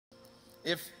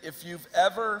If you've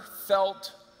ever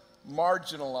felt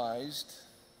marginalized,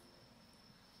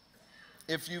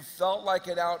 if you felt like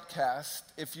an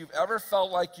outcast, if you've ever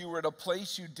felt like you were at a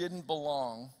place you didn't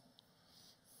belong,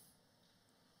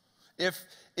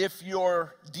 if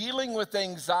you're dealing with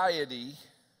anxiety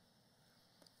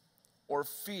or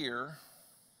fear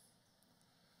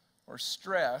or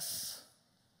stress,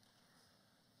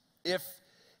 if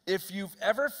you've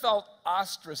ever felt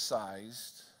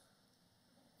ostracized,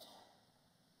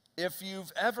 if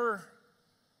you've ever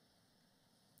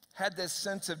had this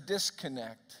sense of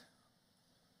disconnect,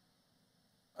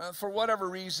 for whatever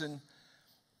reason,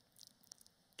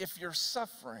 if you're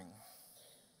suffering,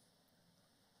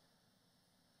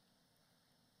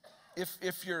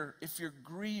 if you're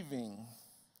grieving,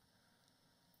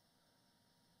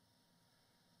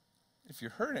 if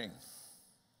you're hurting,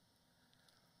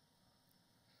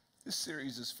 this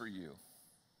series is for you.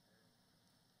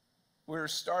 We're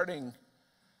starting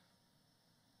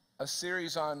a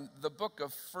series on the book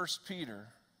of 1 Peter,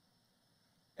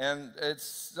 and its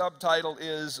subtitle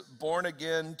is Born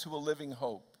Again to a Living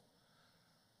Hope.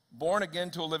 Born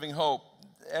Again to a Living Hope.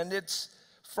 And it's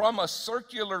from a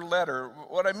circular letter.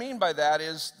 What I mean by that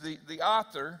is the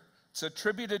author, it's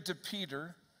attributed to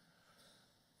Peter,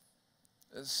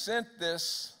 sent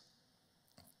this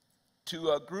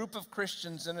to a group of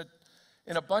Christians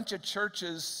in a bunch of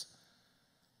churches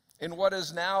in what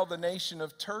is now the nation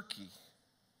of Turkey.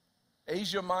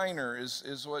 Asia Minor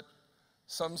is what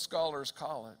some scholars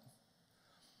call it.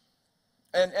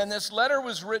 And this letter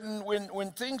was written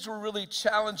when things were really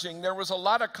challenging. There was a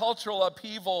lot of cultural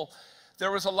upheaval.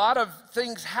 There was a lot of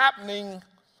things happening.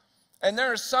 And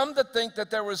there are some that think that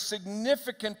there was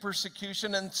significant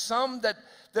persecution, and some that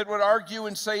would argue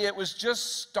and say it was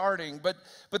just starting. But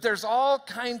there's all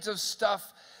kinds of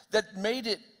stuff that made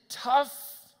it tough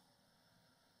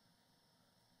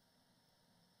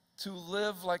to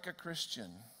live like a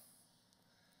Christian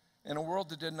in a world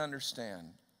that didn't understand.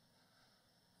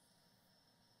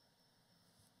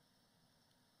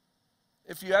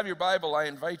 If you have your Bible, I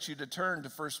invite you to turn to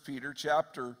 1 Peter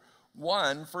chapter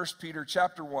 1. 1 Peter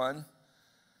chapter 1.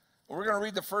 We're going to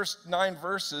read the first 9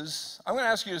 verses. I'm going to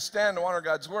ask you to stand to honor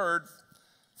God's word.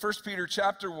 1 Peter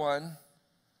chapter 1.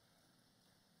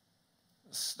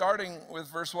 Starting with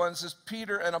verse 1, it says,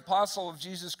 Peter, an apostle of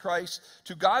Jesus Christ,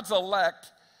 to God's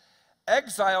elect,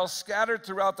 exiles scattered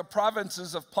throughout the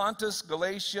provinces of Pontus,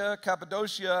 Galatia,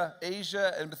 Cappadocia,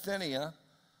 Asia, and Bithynia,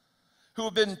 who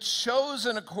have been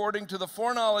chosen according to the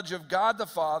foreknowledge of God the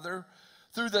Father,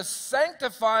 through the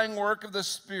sanctifying work of the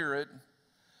Spirit,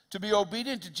 to be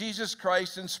obedient to Jesus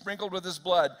Christ and sprinkled with his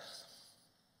blood.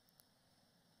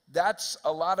 That's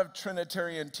a lot of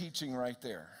Trinitarian teaching right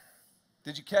there.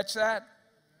 Did you catch that?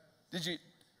 Did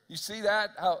you see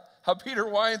that? How Peter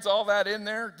winds all that in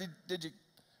there? Did you?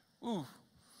 Ooh.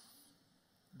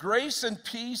 Grace and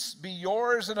peace be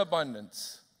yours in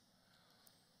abundance.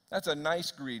 That's a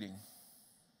nice greeting.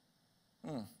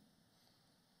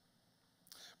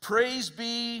 Praise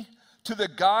be to the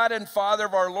God and Father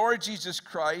of our Lord Jesus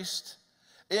Christ.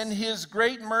 In his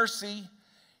great mercy,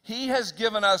 he has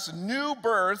given us new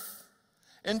birth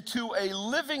into a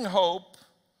living hope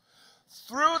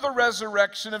through the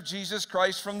resurrection of Jesus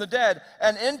Christ from the dead,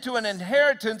 and into an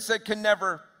inheritance that can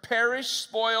never perish,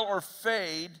 spoil, or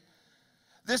fade.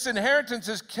 This inheritance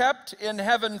is kept in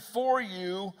heaven for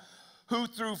you, who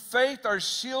through faith are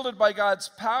shielded by God's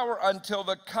power until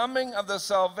the coming of the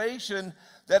salvation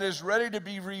that is ready to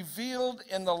be revealed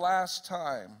in the last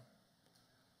time.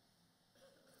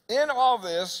 In all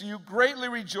this you greatly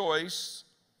rejoice,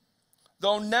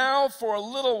 though now for a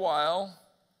little while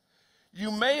you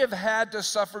may have had to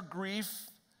suffer grief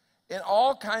in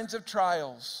all kinds of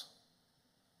trials.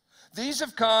 These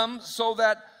have come so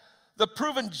that the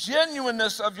proven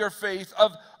genuineness of your faith,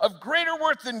 of greater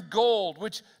worth than gold,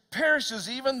 which perishes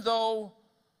even though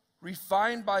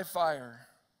refined by fire,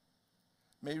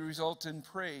 may result in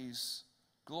praise,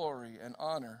 glory, and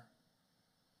honor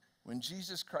when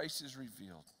Jesus Christ is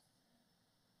revealed.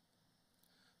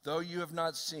 Though you have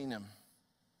not seen him,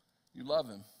 you love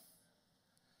him.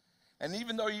 And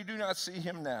even though you do not see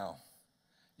him now,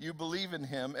 you believe in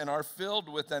him and are filled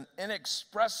with an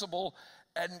inexpressible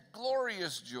and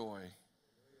glorious joy.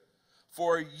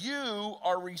 For you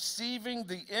are receiving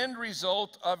the end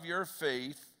result of your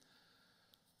faith,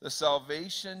 the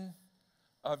salvation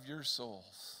of your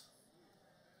souls.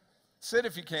 Sit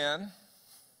if you can.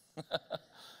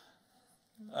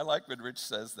 I like when Rich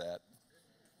says that.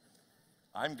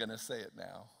 I'm going to say it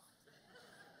now.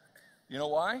 You know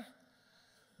why?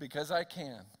 Because I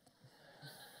can.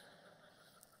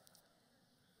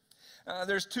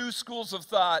 There's two schools of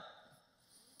thought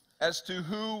as to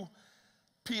who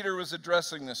Peter was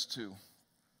addressing this to.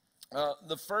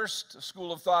 The first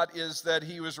school of thought is that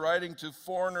he was writing to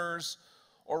foreigners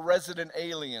or resident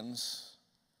aliens.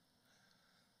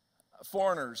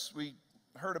 Foreigners, we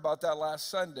heard about that last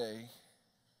Sunday.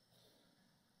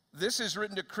 This is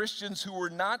written to Christians who were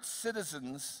not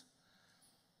citizens,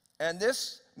 and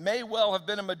this may well have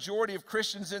been a majority of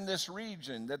Christians in this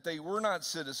region, that they were not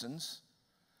citizens,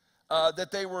 that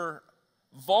they were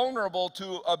vulnerable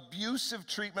to abusive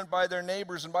treatment by their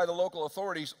neighbors and by the local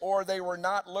authorities, or they were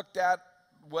not looked at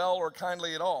well or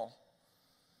kindly at all.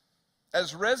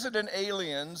 As resident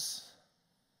aliens,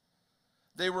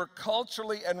 they were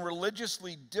culturally and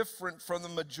religiously different from the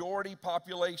majority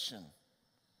population.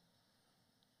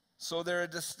 So they're a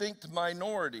distinct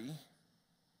minority,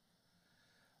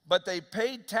 but they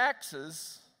paid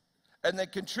taxes and they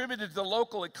contributed to the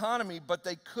local economy, but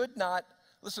they could not,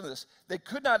 listen to this, they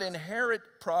could not inherit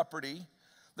property,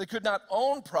 they could not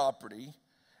own property,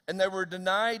 and they were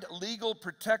denied legal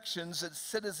protections that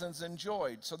citizens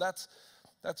enjoyed. So that's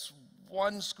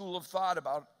one school of thought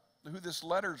about who this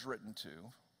letter's written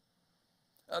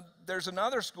to. There's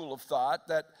another school of thought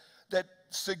that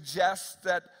suggests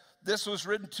that this was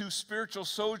written to spiritual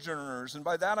sojourners, and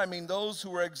by that I mean those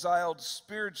who were exiled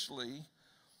spiritually,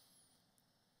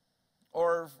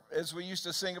 or as we used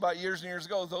to sing about years and years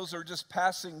ago, those who are just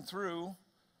passing through,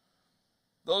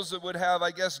 those that would have,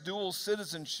 I guess, dual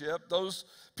citizenship, those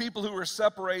people who were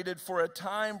separated for a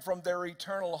time from their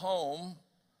eternal home,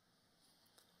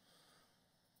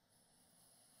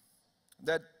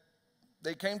 that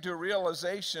they came to a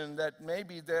realization that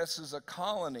maybe this is a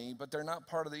colony, but they're not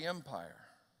part of the empire.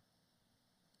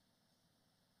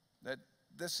 That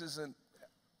this isn't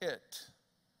it.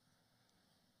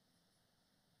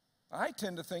 I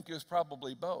tend to think it was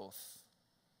probably both.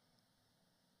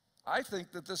 I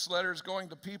think that this letter is going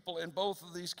to people in both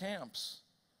of these camps.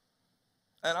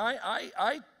 And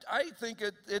I think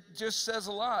it just says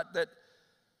a lot that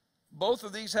both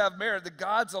of these have merit, that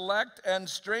God's elect and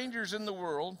strangers in the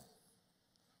world.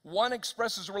 One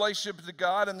expresses a relationship to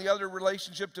God and the other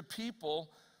relationship to people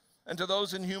and to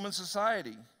those in human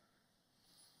society.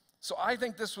 So I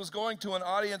think this was going to an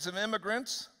audience of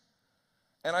immigrants,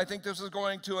 and I think this was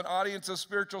going to an audience of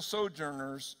spiritual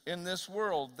sojourners in this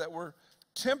world that were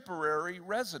temporary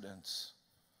residents.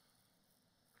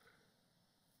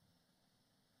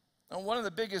 And one of the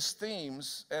biggest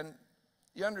themes, and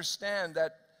you understand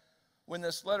that when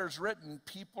this letter's written,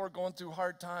 people are going through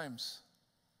hard times.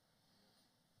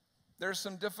 There's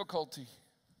some difficulty.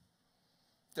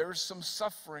 There's some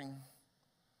suffering.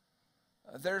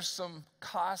 There's some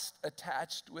cost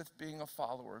attached with being a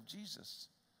follower of Jesus.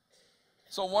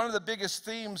 So one of the biggest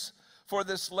themes for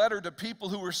this letter to people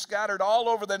who were scattered all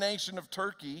over the nation of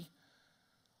Turkey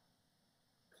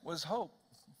was hope.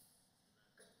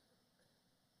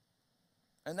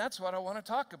 And that's what I want to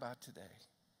talk about today,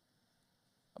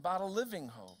 about a living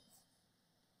hope.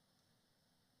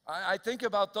 I think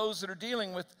about those that are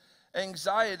dealing with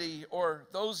anxiety, or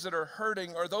those that are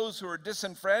hurting, or those who are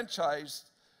disenfranchised,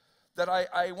 that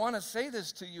I want to say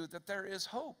this to you, that there is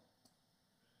hope.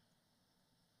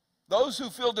 Those who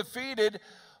feel defeated,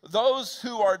 those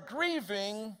who are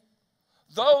grieving,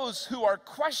 those who are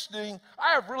questioning,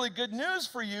 I have really good news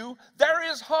for you.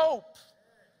 There is hope.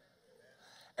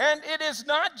 And it is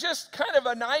not just kind of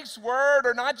a nice word,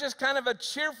 or not just kind of a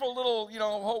cheerful little,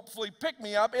 hopefully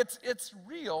pick-me-up. It's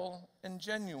real and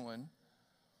genuine.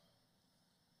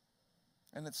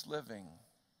 And it's living,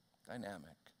 dynamic.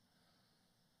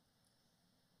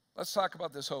 Let's talk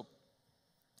about this hope.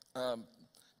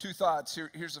 Two thoughts.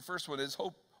 Here's the first one: is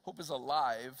hope is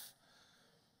alive.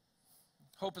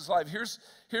 Hope is alive.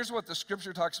 Here's what the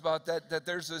scripture talks about, that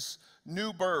there's this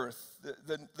new birth,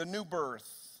 the new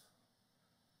birth,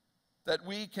 that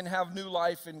we can have new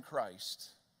life in Christ.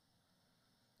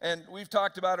 And we've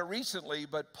talked about it recently,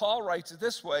 but Paul writes it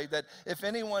this way, that if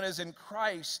anyone is in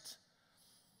Christ,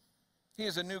 he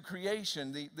is a new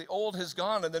creation. The old has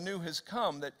gone and the new has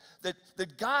come.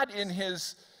 That God in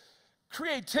his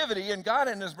creativity and God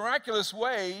in his miraculous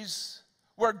ways,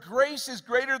 where grace is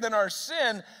greater than our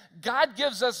sin, God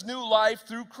gives us new life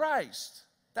through Christ.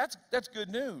 That's good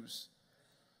news.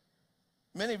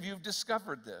 Many of you have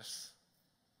discovered this.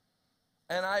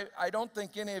 And I don't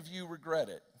think any of you regret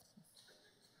it.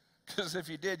 Because if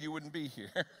you did, you wouldn't be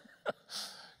here.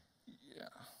 Yeah.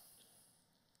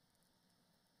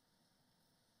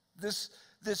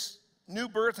 This new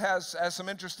birth has some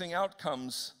interesting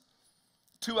outcomes.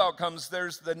 Two outcomes.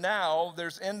 There's the now,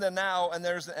 there's in the now, and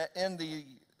there's in the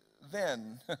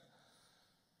then.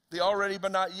 The already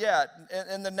but not yet.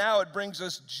 In the now, it brings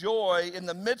us joy in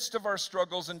the midst of our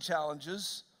struggles and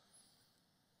challenges.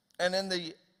 And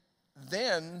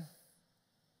then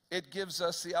it gives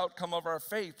us the outcome of our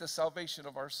faith, the salvation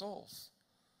of our souls.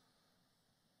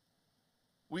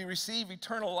 We receive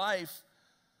eternal life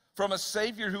from a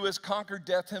Savior who has conquered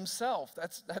death himself.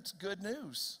 That's good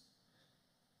news.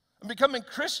 And becoming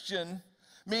Christian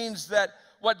means that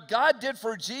what God did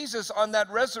for Jesus on that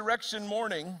resurrection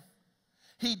morning,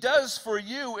 he does for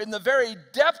you in the very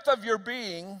depth of your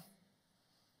being.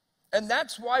 And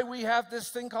that's why we have this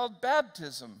thing called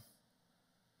baptism.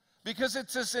 Because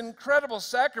it's this incredible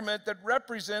sacrament that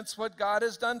represents what God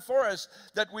has done for us,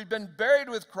 that we've been buried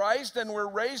with Christ and we're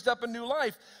raised up a new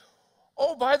life.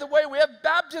 Oh, by the way, we have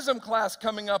baptism class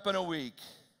coming up in a week.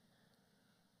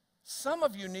 Some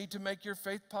of you need to make your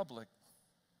faith public.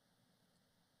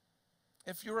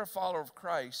 If you're a follower of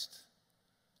Christ,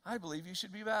 I believe you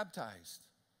should be baptized.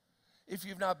 If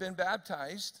you've not been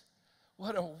baptized,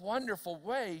 what a wonderful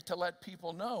way to let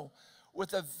people know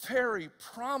with a very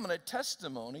prominent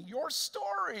testimony, your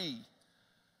story.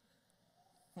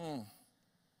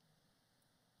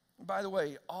 By the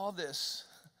way, all this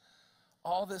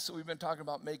that we've been talking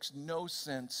about makes no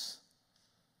sense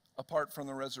apart from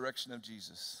the resurrection of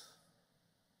Jesus.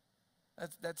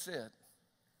 That's it.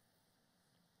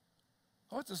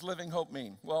 What does living hope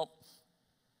mean? Well,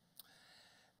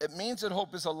 it means that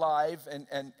hope is alive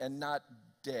and not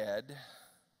dead.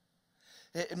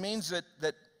 It means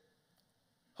that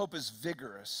hope is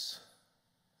vigorous.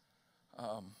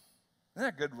 Isn't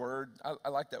that a good word? I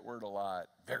like that word a lot.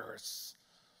 Vigorous.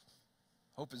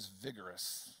 Hope is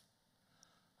vigorous.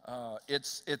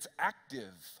 It's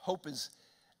active. Hope is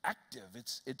active.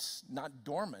 It's not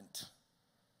dormant.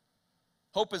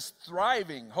 Hope is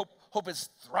thriving. Hope is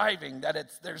thriving. That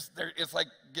it's like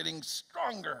getting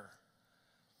stronger.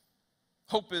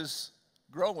 Hope is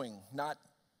growing, not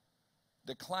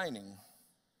declining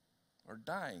or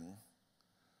dying.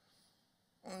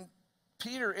 And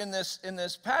Peter in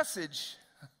this passage,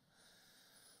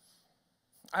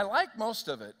 I like most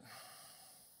of it.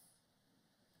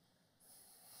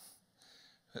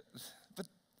 But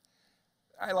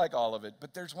I like all of it,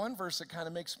 but there's one verse that kind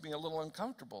of makes me a little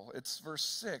uncomfortable. It's verse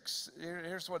 6.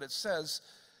 Here's what it says.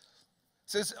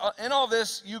 It says, in all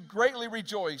this you greatly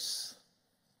rejoice.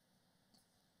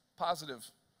 Positive.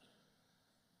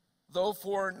 Though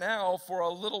for a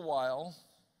little while,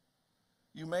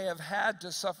 you may have had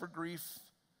to suffer grief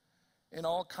in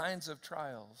all kinds of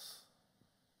trials.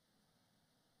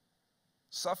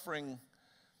 Suffering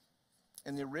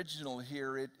in the original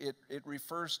here, it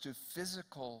refers to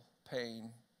physical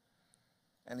pain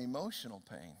and emotional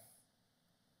pain.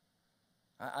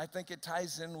 I think it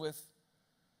ties in with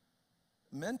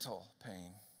mental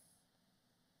pain.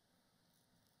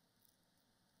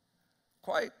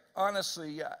 Quite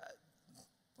honestly,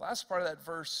 last part of that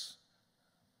verse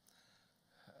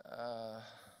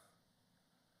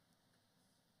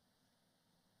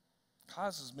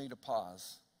causes me to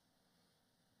pause.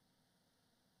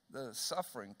 The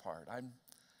suffering part. I'm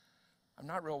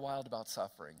not real wild about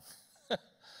suffering.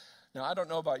 Now, I don't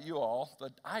know about you all,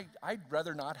 but I'd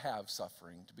rather not have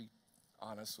suffering, to be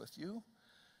honest with you.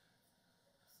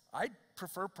 I'd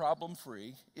prefer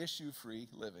problem-free, issue-free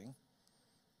living.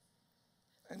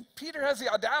 And Peter has the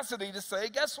audacity to say,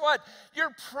 guess what?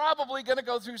 You're probably going to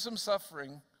go through some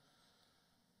suffering.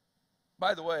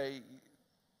 By the way,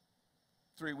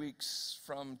 3 weeks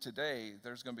from today,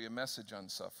 there's going to be a message on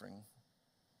suffering.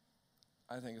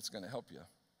 I think it's going to help you.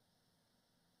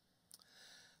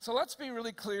 So let's be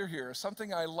really clear here.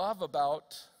 Something I love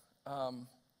about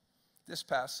this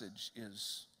passage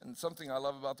is, and something I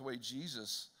love about the way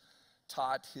Jesus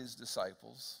taught his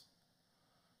disciples,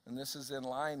 and this is in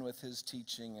line with his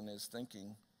teaching and his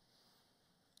thinking,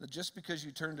 that just because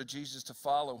you turn to Jesus to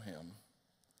follow him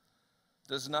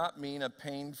does not mean a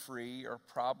pain-free or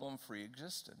problem-free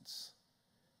existence.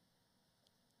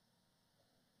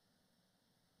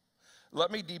 Let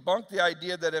me debunk the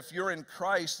idea that if you're in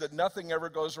Christ, that nothing ever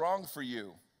goes wrong for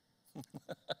you.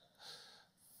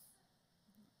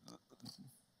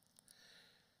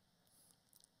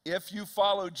 If you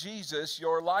follow Jesus,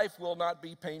 your life will not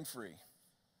be pain-free.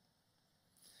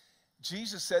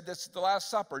 Jesus said this at the Last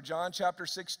Supper, John chapter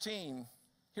 16.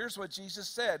 Here's what Jesus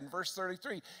said in verse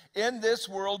 33. In this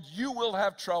world, you will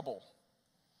have trouble.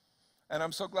 And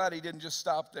I'm so glad he didn't just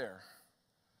stop there.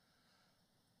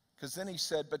 Because then he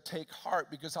said, but take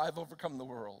heart because I've overcome the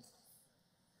world.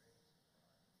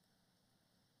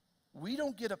 We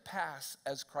don't get a pass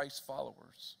as Christ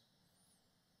followers.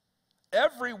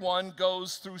 Everyone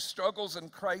goes through struggles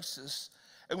and crisis,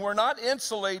 and we're not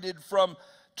insulated from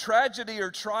tragedy or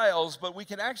trials, but we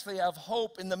can actually have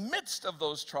hope in the midst of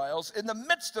those trials, in the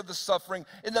midst of the suffering,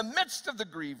 in the midst of the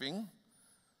grieving.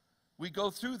 We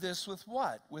go through this with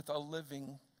what? With a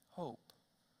living hope.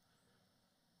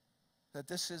 That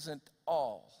this isn't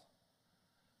all.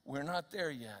 We're not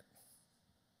there yet.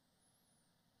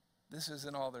 This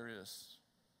isn't all there is.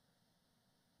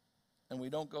 And we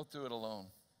don't go through it alone.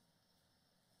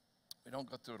 We don't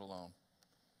go through it alone.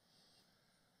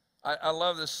 I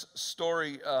love this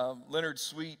story Leonard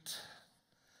Sweet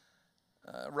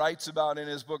writes about in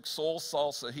his book Soul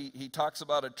Salsa. He talks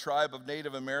about a tribe of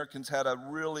Native Americans had a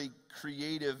really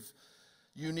creative,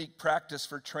 unique practice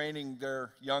for training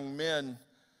their young men,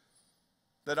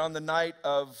 that on the night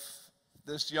of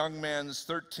this young man's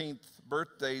 13th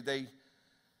birthday, they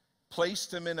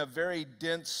placed him in a very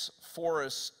dense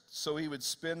forest so he would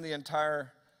spend the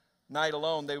entire night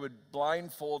alone. They would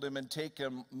blindfold him and take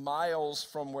him miles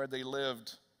from where they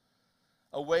lived,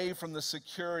 away from the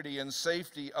security and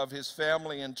safety of his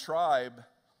family and tribe.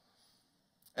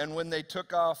 And when they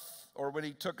took off, or when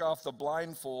he took off the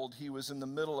blindfold, he was in the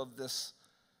middle of this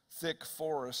thick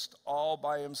forest all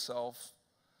by himself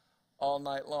all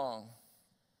night long.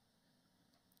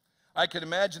 I can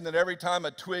imagine that every time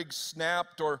a twig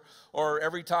snapped or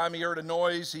every time he heard a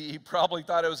noise, he probably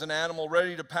thought it was an animal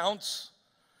ready to pounce.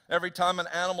 Every time an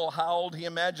animal howled, he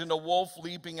imagined a wolf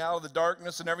leaping out of the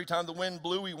darkness. And every time the wind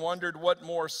blew, he wondered what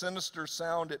more sinister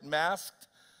sound it masked.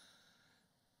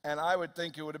 And I would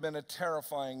think it would have been a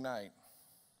terrifying night.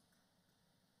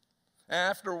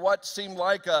 After what seemed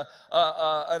like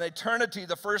an eternity,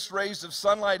 the first rays of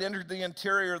sunlight entered the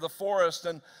interior of the forest,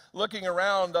 and looking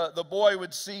around, the boy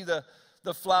would see the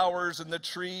flowers and the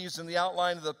trees and the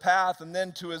outline of the path, and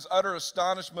then to his utter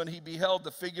astonishment, he beheld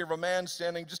the figure of a man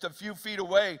standing just a few feet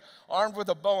away, armed with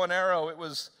a bow and arrow. It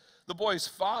was the boy's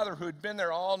father, who had been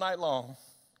there all night long.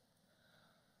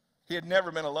 He had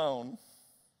never been alone.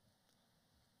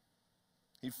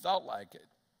 He felt like it.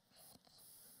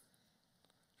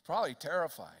 Probably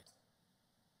terrified,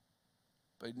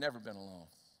 but he'd never been alone.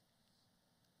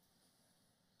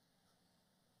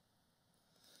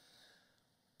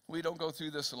 We don't go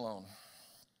through this alone.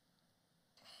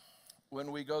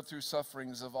 When we go through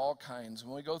sufferings of all kinds,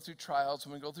 when we go through trials,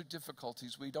 when we go through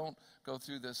difficulties, we don't go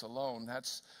through this alone.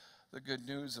 That's the good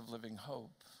news of living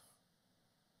hope.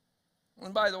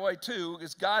 And by the way, too,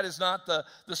 is God is not the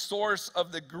source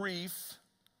of the grief,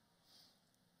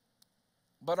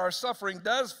 but our suffering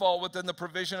does fall within the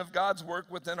provision of God's work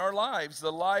within our lives,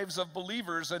 the lives of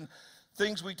believers, and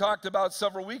things we talked about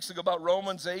several weeks ago about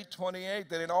Romans 8:28,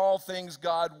 that in all things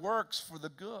God works for the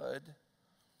good.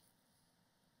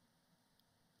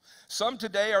 Some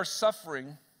today are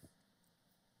suffering.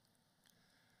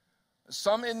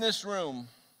 Some in this room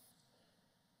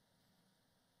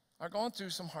are going through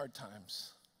some hard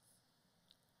times.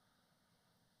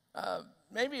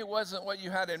 Maybe it wasn't what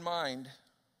you had in mind.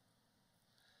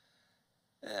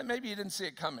 Maybe you didn't see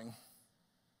it coming.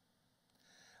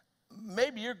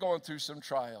 Maybe you're going through some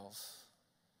trials.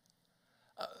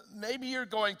 Maybe you're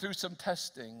going through some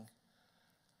testing.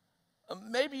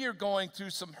 Maybe you're going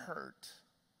through some hurt.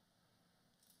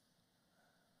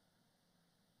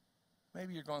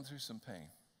 Maybe you're going through some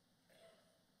pain.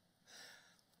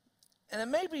 And it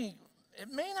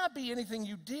may not be anything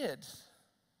you did.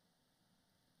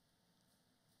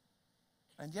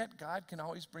 And yet God can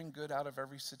always bring good out of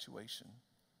every situation.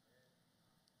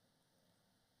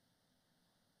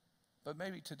 But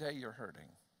maybe today you're hurting.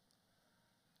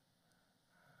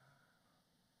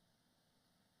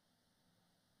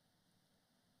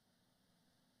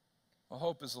 Well,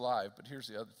 hope is alive, but here's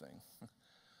the other thing.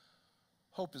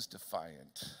 Hope is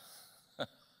defiant.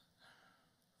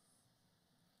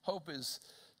 Hope is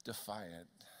defiant.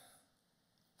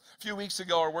 A few weeks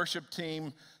ago, our worship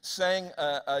team sang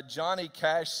a Johnny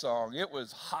Cash song. It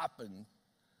was hopping,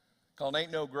 called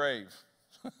Ain't No Grave.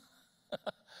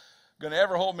 Gonna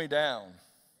ever hold me down.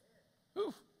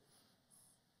 Whew.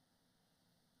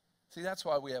 See, that's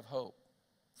why we have hope,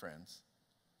 friends.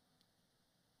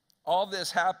 All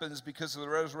this happens because of the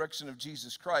resurrection of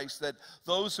Jesus Christ, that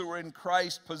those who are in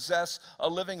Christ possess a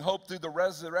living hope through the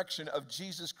resurrection of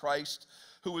Jesus Christ,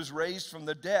 who was raised from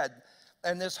the dead.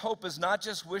 And this hope is not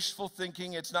just wishful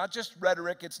thinking, it's not just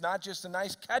rhetoric, it's not just a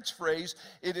nice catchphrase,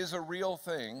 it is a real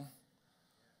thing.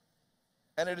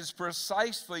 And it is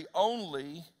precisely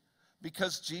only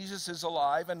because Jesus is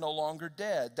alive and no longer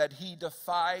dead, that he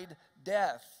defied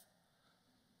death.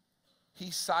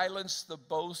 He silenced the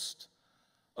boast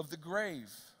of the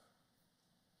grave.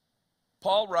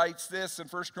 Paul writes this in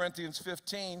 1 Corinthians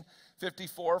 15,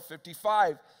 54,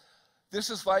 55.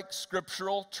 This is like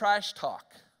scriptural trash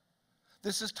talk.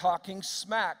 This is talking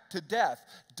smack to death.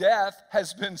 Death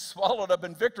has been swallowed up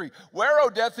in victory. Where,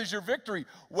 O death, is your victory?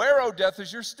 Where, O death,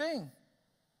 is your sting?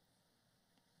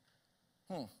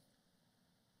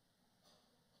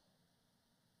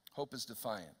 Hope is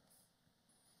defiant.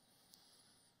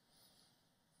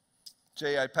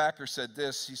 J.I. Packer said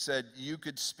this. He said, you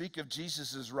could speak of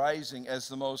Jesus' rising as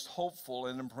the most hopeful,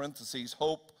 and in parentheses,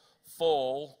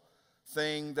 hopeful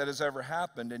thing that has ever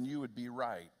happened, and you would be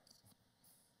right.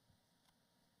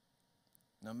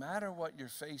 No matter what you're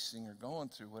facing or going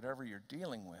through, whatever you're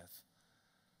dealing with,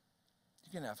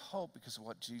 you can have hope because of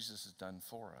what Jesus has done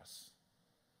for us.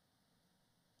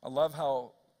 I love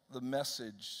how the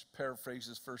Message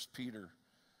paraphrases 1 Peter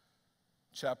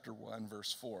chapter 1,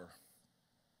 verse 4.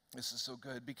 This is so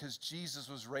good. Because Jesus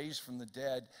was raised from the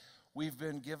dead, we've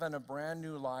been given a brand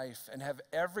new life and have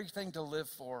everything to live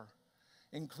for,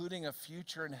 including a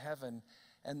future in heaven,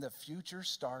 and the future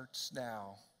starts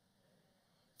now.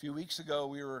 A few weeks ago,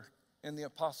 we were in the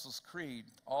Apostles' Creed.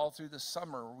 All through the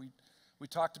summer, we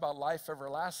talked about life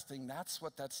everlasting. That's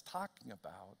what that's talking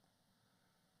about.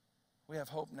 We have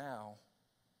hope now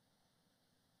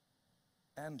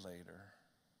and later.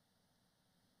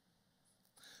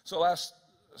 So last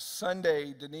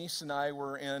Sunday, Denise and I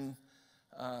were in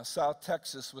South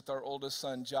Texas with our oldest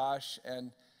son, Josh,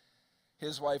 and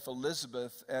his wife,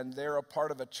 Elizabeth, and they're a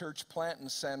part of a church plant in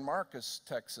San Marcos,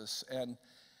 Texas. And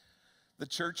the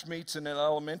church meets in an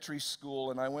elementary school,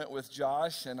 and I went with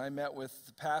Josh, and I met with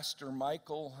Pastor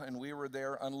Michael, and we were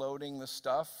there unloading the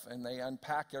stuff, and they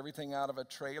unpack everything out of a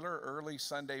trailer early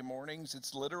Sunday mornings.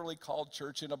 It's literally called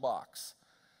Church in a Box.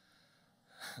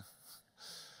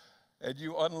 And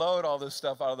you unload all this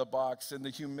stuff out of the box in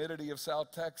the humidity of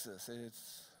South Texas.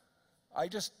 I'll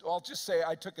just say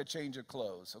I took a change of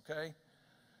clothes, okay?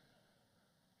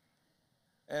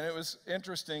 And it was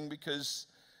interesting because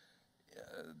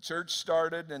church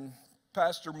started and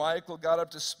Pastor Michael got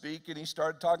up to speak and he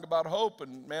started talking about hope.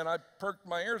 And man, I perked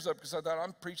my ears up because I thought,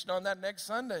 I'm preaching on that next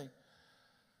Sunday.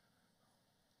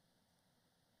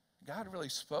 God really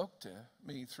spoke to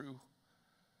me through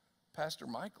Pastor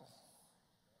Michael.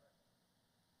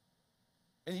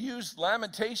 And he used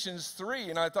Lamentations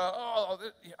 3, and I thought, oh,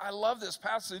 I love this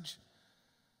passage.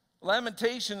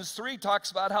 Lamentations 3 talks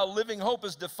about how living hope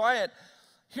is defiant.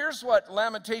 Here's what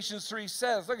Lamentations 3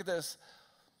 says. Look at this.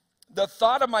 The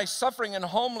thought of my suffering and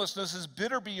homelessness is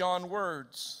bitter beyond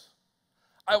words.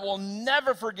 I will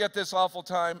never forget this awful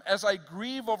time as I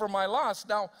grieve over my loss.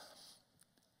 Now,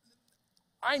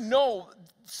 I know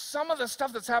some of the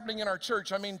stuff that's happening in our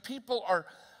church. I mean, people are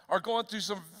going through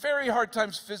some very hard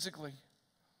times physically.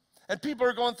 And people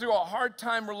are going through a hard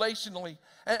time relationally.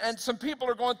 And some people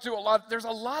are going through there's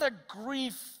a lot of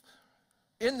grief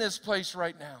in this place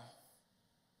right now.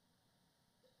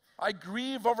 I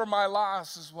grieve over my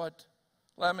loss is what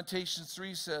Lamentations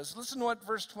 3 says. Listen to what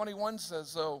verse 21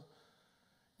 says, though.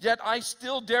 Yet I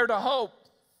still dare to hope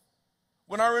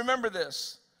when I remember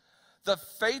this. The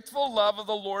faithful love of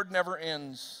the Lord never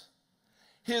ends.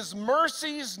 His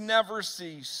mercies never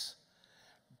cease.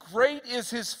 Great is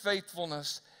his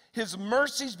faithfulness. His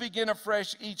mercies begin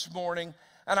afresh each morning,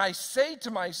 and I say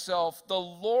to myself, the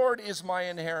Lord is my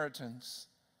inheritance.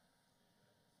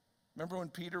 Remember when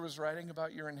Peter was writing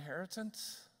about your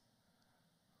inheritance?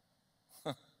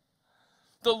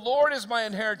 The Lord is my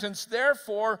inheritance,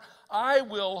 therefore I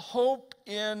will hope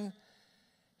in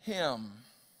him.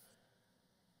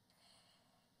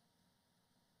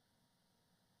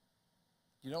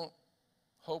 You don't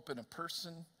hope in a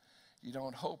person. You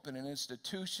don't hope in an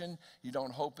institution. You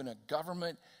don't hope in a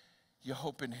government. You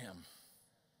hope in him.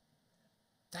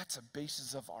 That's a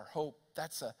basis of our hope.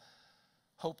 That's a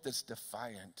hope that's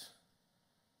defiant.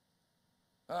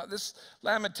 This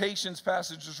Lamentations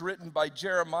passage was written by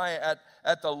Jeremiah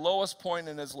at the lowest point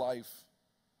in his life.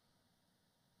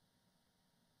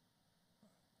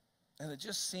 And it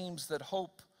just seems that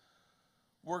hope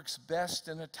works best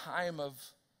in a time of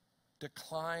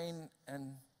decline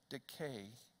and decay.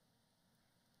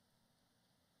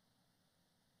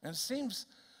 And it seems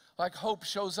like hope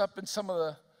shows up in some of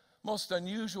the most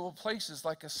unusual places,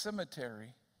 like a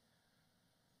cemetery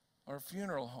or a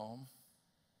funeral home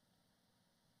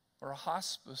or a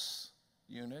hospice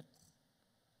unit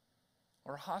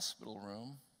or a hospital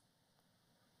room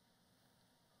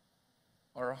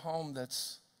or a home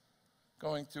that's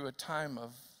going through a time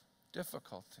of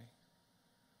difficulty.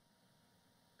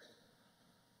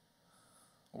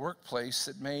 A workplace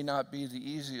that may not be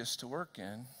the easiest to work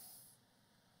in.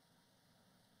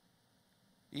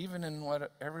 Even in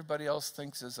what everybody else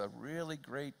thinks is a really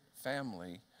great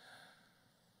family,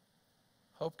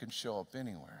 hope can show up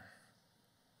anywhere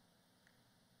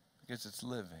because it's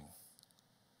living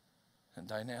and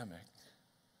dynamic.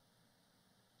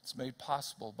 It's made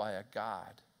possible by a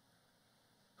God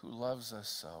who loves us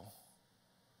so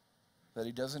that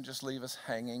he doesn't just leave us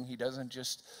hanging. He doesn't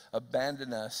just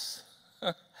abandon us.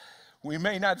 We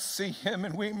may not see him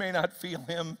and we may not feel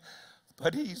him,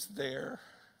 but he's there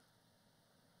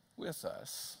with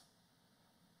us.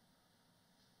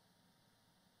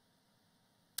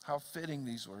 How fitting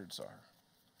these words are.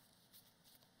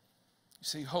 You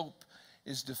see, hope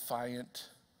is defiant.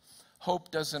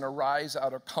 Hope doesn't arise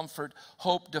out of comfort.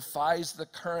 Hope defies the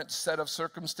current set of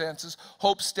circumstances.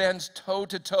 Hope stands toe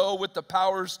to toe with the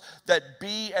powers that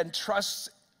be and trusts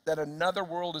that another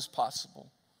world is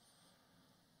possible.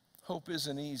 Hope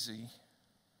isn't easy.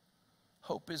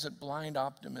 Hope isn't blind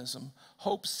optimism.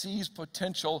 Hope sees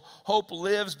potential. Hope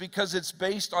lives because it's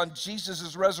based on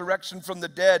Jesus' resurrection from the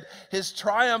dead, his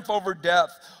triumph over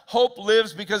death. Hope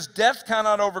lives because death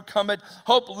cannot overcome it.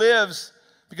 Hope lives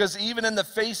because even in the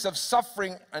face of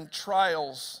suffering and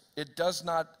trials, it does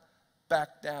not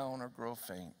back down or grow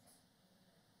faint.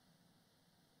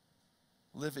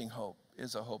 Living hope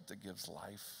is a hope that gives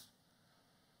life.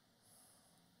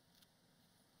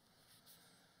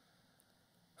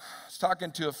 I was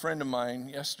talking to a friend of mine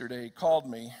yesterday. He called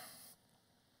me,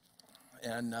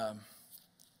 and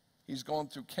he's going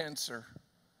through cancer.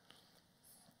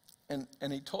 And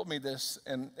he told me this,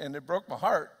 and it broke my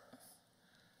heart.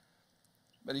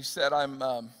 But he said, I'm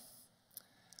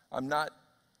not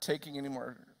taking any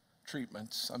more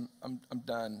treatments. I'm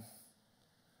done.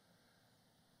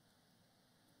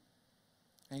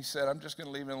 And he said, I'm just going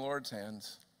to leave it in the Lord's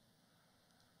hands.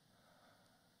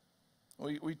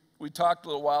 We talked a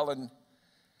little while, and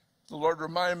the Lord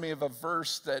reminded me of a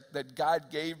verse that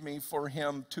God gave me for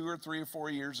him 2 or 3 or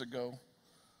 4 years ago.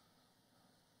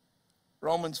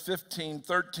 Romans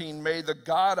 15:13, may the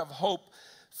God of hope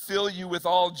fill you with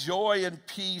all joy and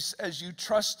peace as you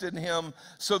trust in him,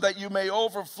 so that you may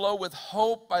overflow with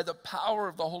hope by the power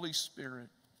of the Holy Spirit.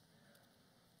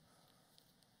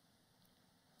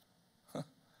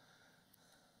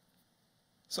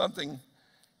 Something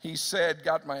he said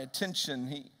got my attention.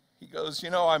 He goes,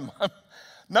 I'm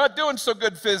not doing so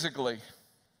good physically.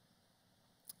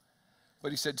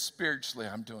 But he said, spiritually,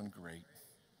 I'm doing great.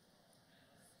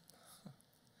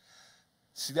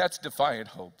 See, that's defiant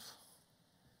hope.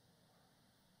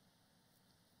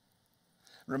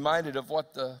 Reminded of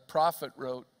what the prophet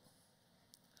wrote,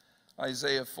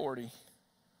 Isaiah 40.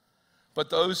 But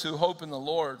those who hope in the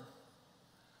Lord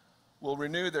will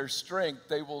renew their strength.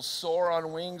 They will soar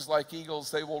on wings like eagles.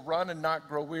 They will run and not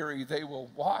grow weary. They will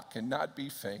walk and not be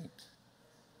faint.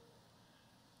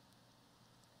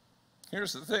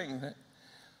 Here's the thing.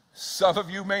 Some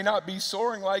of you may not be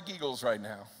soaring like eagles right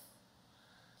now.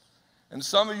 And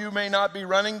some of you may not be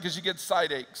running because you get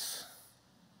side aches.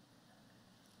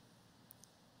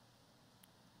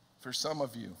 For some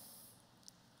of you,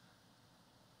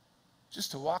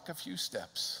 just to walk a few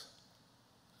steps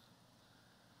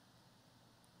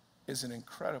is an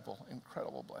incredible,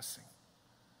 incredible blessing,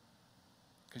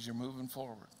 because you're moving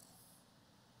forward.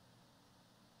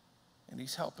 And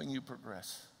he's helping you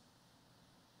progress,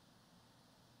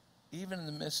 even in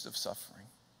the midst of suffering.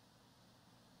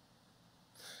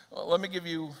 Well, let me give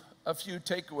you a few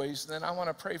takeaways, then I want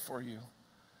to pray for you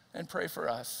and pray for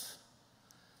us.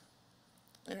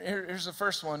 Here's the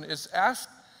first one, is ask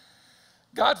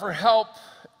God for help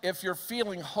if you're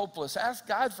feeling hopeless. Ask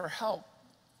God for help.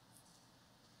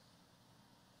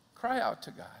 Cry out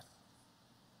to God.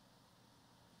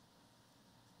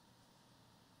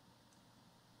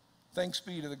 Thanks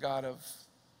be to the God of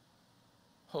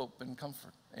hope and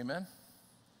comfort. Amen?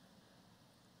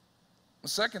 The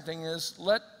second thing is,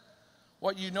 let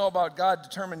what you know about God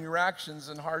determine your actions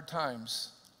in hard times.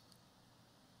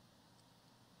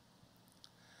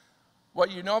 What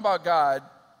you know about God,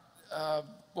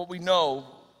 what we know,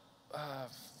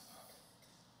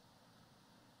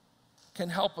 can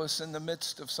help us in the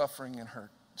midst of suffering and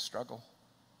hurt, struggle,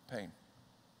 pain.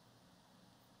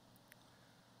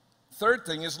 Third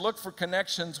thing is, look for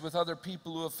connections with other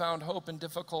people who have found hope in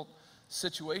difficult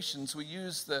situations. We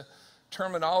use the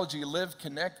terminology live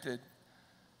connected,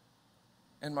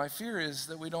 and my fear is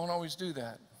that we don't always do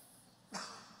that.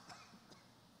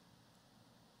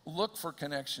 Look for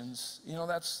connections.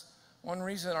 That's one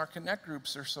reason our connect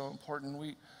groups are so important.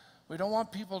 We don't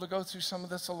want people to go through some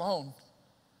of this alone.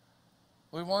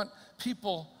 We want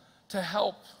people to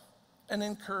help and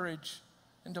encourage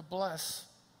and to bless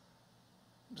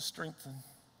and to strengthen.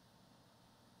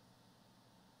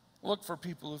 Look for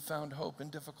people who found hope in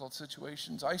difficult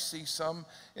situations. I see some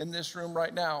in this room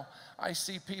right now. I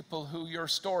see people who your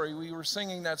story, we were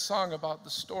singing that song about the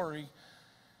story.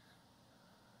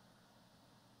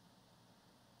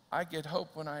 I get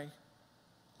hope when I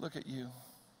look at you.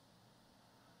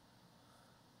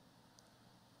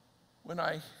 When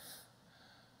I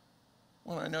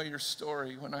when I know your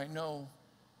story, when I know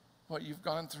what you've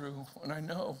gone through, when I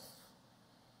know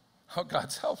how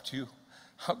God's helped you,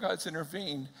 how God's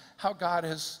intervened, how God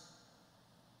has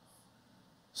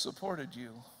supported you.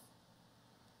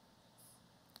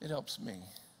 It helps me.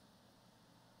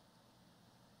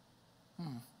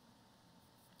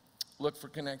 Look for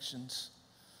connections.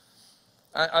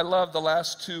 I love the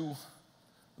last two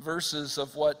verses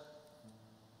of what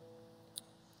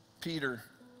Peter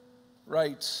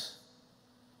writes.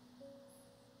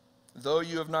 Though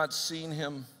you have not seen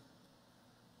him,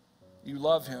 you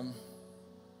love him.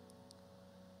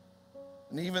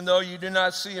 And even though you do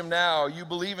not see him now, you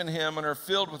believe in him and are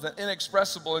filled with an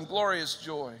inexpressible and glorious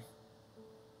joy.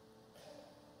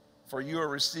 For you are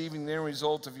receiving the end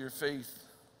result of your faith,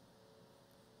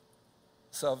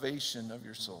 salvation of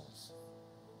your souls.